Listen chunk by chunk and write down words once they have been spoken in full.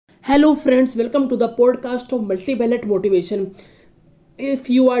Hello, friends, welcome to the podcast of Multi-Ballet Motivation. If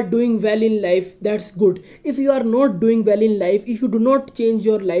you are doing well in life, that's good. If you are not doing well in life, if you do not change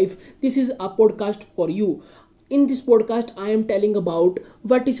your life, this is a podcast for you. In this podcast, I am telling about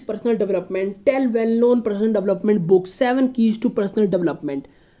what is personal development, 10 well known personal development books, 7 keys to personal development.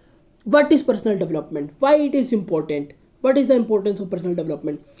 What is personal development? Why it is important? What is the importance of personal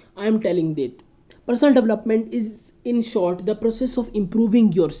development? I am telling that. Personal development is, in short, the process of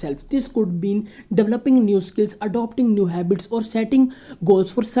improving yourself. This could mean developing new skills, adopting new habits, or setting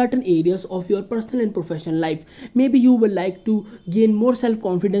goals for certain areas of your personal and professional life. Maybe you would like to gain more self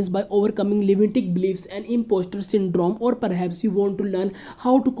confidence by overcoming limiting beliefs and imposter syndrome, or perhaps you want to learn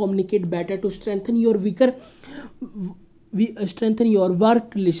how to communicate better to strengthen your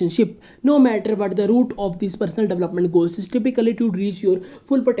work relationship. No matter what, the root of these personal development goals is typically to reach your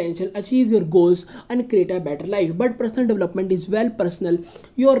full potential, achieve your goals, and create a better life. But personal development is well personal.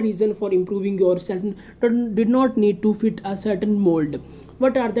 Your reason for improving yourself did not need to fit a certain mold.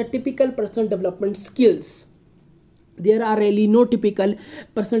 What are the typical personal development skills? There are really no typical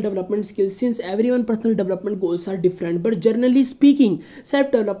personal development skills since everyone personal development goals are different, but generally speaking,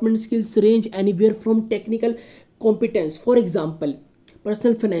 self development skills range anywhere from technical competence, for example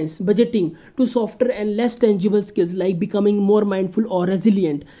personal finance, budgeting, to softer and less tangible skills like becoming more mindful or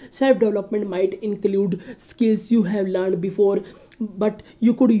resilient. Self development might include skills you have learned before but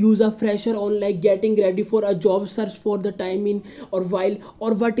you could use a fresher on, like getting ready for a job search for the time in or while,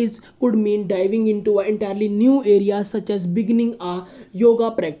 or what is could mean diving into an entirely new area such as beginning a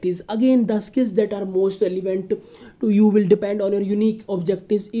yoga practice. Again, the skills that are most relevant to you will depend on your unique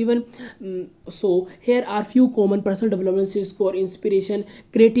objectives. Even so, here are few common personal development skills for inspiration: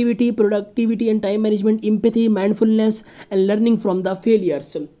 creativity, productivity and time management, empathy, mindfulness, and learning from the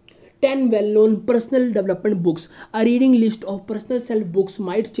failures. 10 well known personal development books. A reading list of personal self books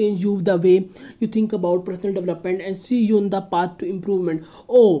might change you the way you think about personal development and see you on the path to improvement.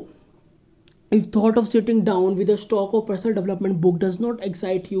 Oh, if thought of sitting down with a stock of personal development book does not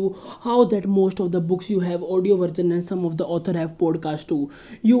excite you, how that most of the books you have audio version and some of the author have podcast too.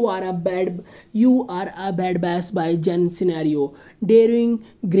 You are a bad bass by Jen Scenario, Daring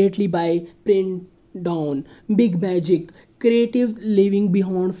Greatly by Print Down, Big Magic, Creative Living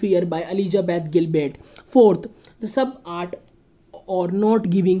Beyond Fear by Elizabeth Gilbert. Fourth, The Sub Art or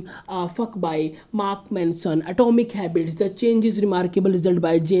Not Giving a Fuck by Mark Manson. Atomic Habits, The Change is Remarkable Result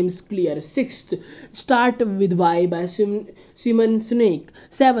by James Clear. Sixth, Start with Why by Simon Sinek.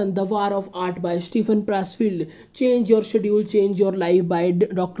 Seventh, The War of Art by Stephen Pressfield. Change Your Schedule, Change Your Life by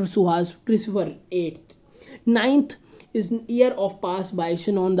Dr. Suhas Christopher. Eighth. Ninth is Year of Pass by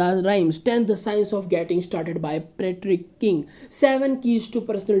Shanonda Rhimes. 10th, The Science of Getting Started by Patrick King. 7 Keys to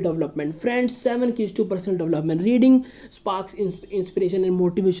Personal Development. Friends, 7 Keys to Personal Development. Reading sparks inspiration and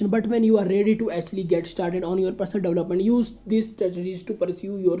motivation, but when you are ready to actually get started on your personal development, use these strategies to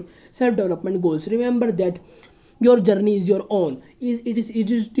pursue your self development goals. Remember that your journey is your own. It is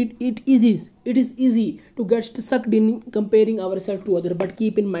easy to get sucked in comparing ourselves to others, but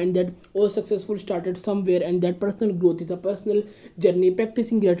keep in mind that all successful started somewhere and that personal growth is a personal journey.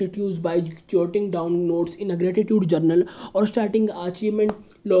 Practicing gratitude by jotting down notes in a gratitude journal or starting an achievement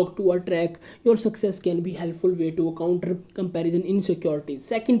log to a track your success can be helpful way to counter comparison insecurities.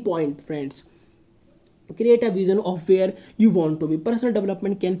 Second point, friends, create a vision of where you want to be. Personal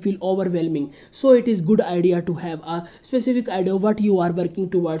development can feel overwhelming, so it is good idea to have a specific idea of what you are working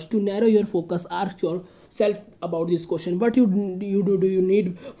towards. To narrow your focus, ask yourself about this question: what do you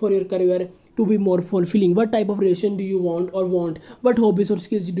need for your career to be more fulfilling? What type of relation do you want? What hobbies or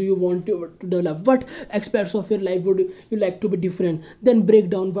skills do you want to develop? What aspects of your life would you like to be different? Then break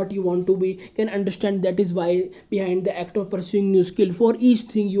down what you want to be, can understand that is why behind the act of pursuing new skill. For each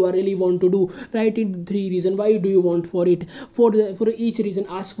thing you are really want to do, write in 3 reasons why do you want for it. For each reason,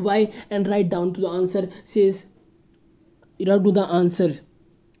 ask why and write down to the answer. Says to the answers.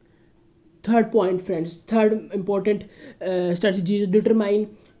 Third point, friends, third important strategy is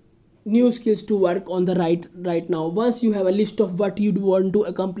determine new skills to work on the right now. Once you have a list of what you want to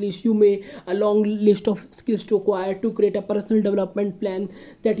accomplish, you may a long list of skills to acquire. To create a personal development plan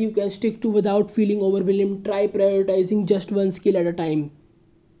that you can stick to without feeling overwhelmed, try prioritizing just one skill at a time.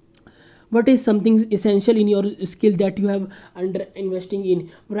 What is something essential in your skill that you have under investing in?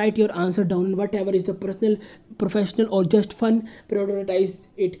 Write your answer down. Whatever is the personal, professional or just fun, prioritize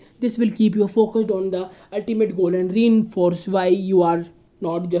it. This will keep you focused on the ultimate goal and reinforce why you are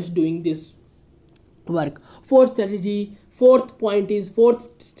not just doing this. work. Fourth strategy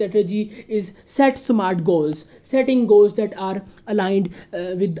is set smart goals. Setting goals that are aligned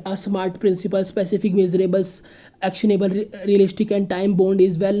with a smart principle, specific, measurable, actionable, realistic, and time bound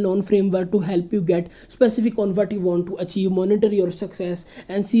is well known framework to help you get specific on what you want to achieve, monitor your success,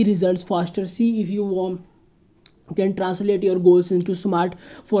 and see results faster. See if you want can translate your goals into smart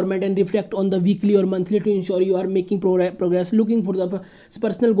format and reflect on the weekly or monthly to ensure you are making progress. Looking for the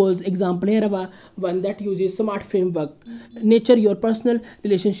personal goals example here one that uses smart framework. Nature your personal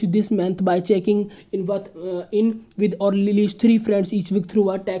relationship this month by checking in with or at least 3 friends each week through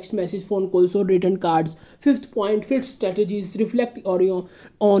a text message, phone calls, or written cards. Fifth strategies reflect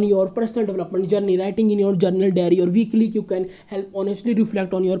on your personal development journey. Writing in your journal, diary, or weekly you can help honestly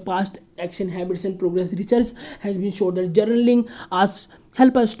reflect on your past action, habits, and progress. Research has been shown that journaling us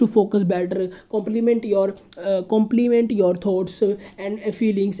help us to focus better, complement your thoughts and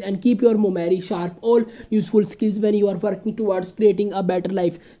feelings, and keep your memory sharp. All useful skills when you are working towards creating a better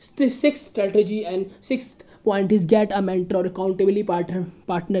life. Sixth strategy and sixth point is get a mentor or accountability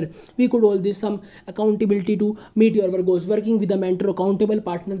partner. We could all this some accountability to meet your goals. Working with a mentor accountable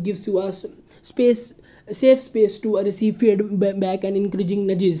partner gives you a space safe space to receive feedback and encouraging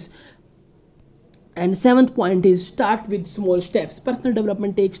nudges. And seventh point is start with small steps. Personal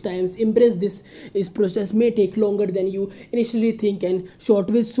development takes time. Embrace this is process may take longer than you initially think, and short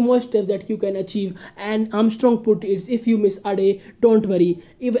with small steps that you can achieve. And Armstrong put it, if you miss a day, don't worry.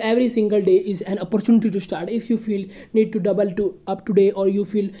 If every single day is an opportunity to start. If you feel need to double to up today, or you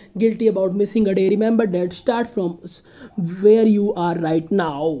feel guilty about missing a day, remember that start from where you are right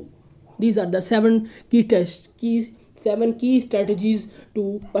now. These are the seven key strategies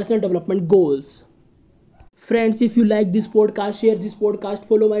to personal development goals. Friends, if you like this podcast, share this podcast,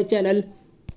 follow my channel.